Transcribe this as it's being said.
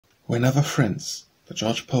Whenever friends, the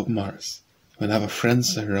George Pope Morris. Whenever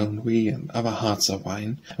friends are around we, and our hearts are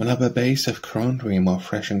wine, whenever bays have crowned we more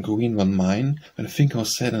fresh and green than mine, when I think how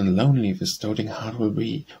sad and lonely this doting heart will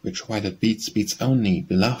be, which while it beats, beats only,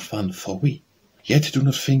 beloved one for we. Yet do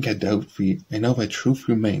not think I doubt thee, I know thy truth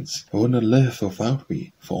remains, I would not live without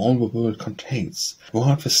thee, for all the world contains. Thou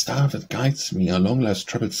art the star that guides me along life's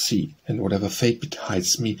troubled sea, and whatever fate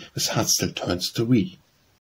betides me, this heart still turns to thee.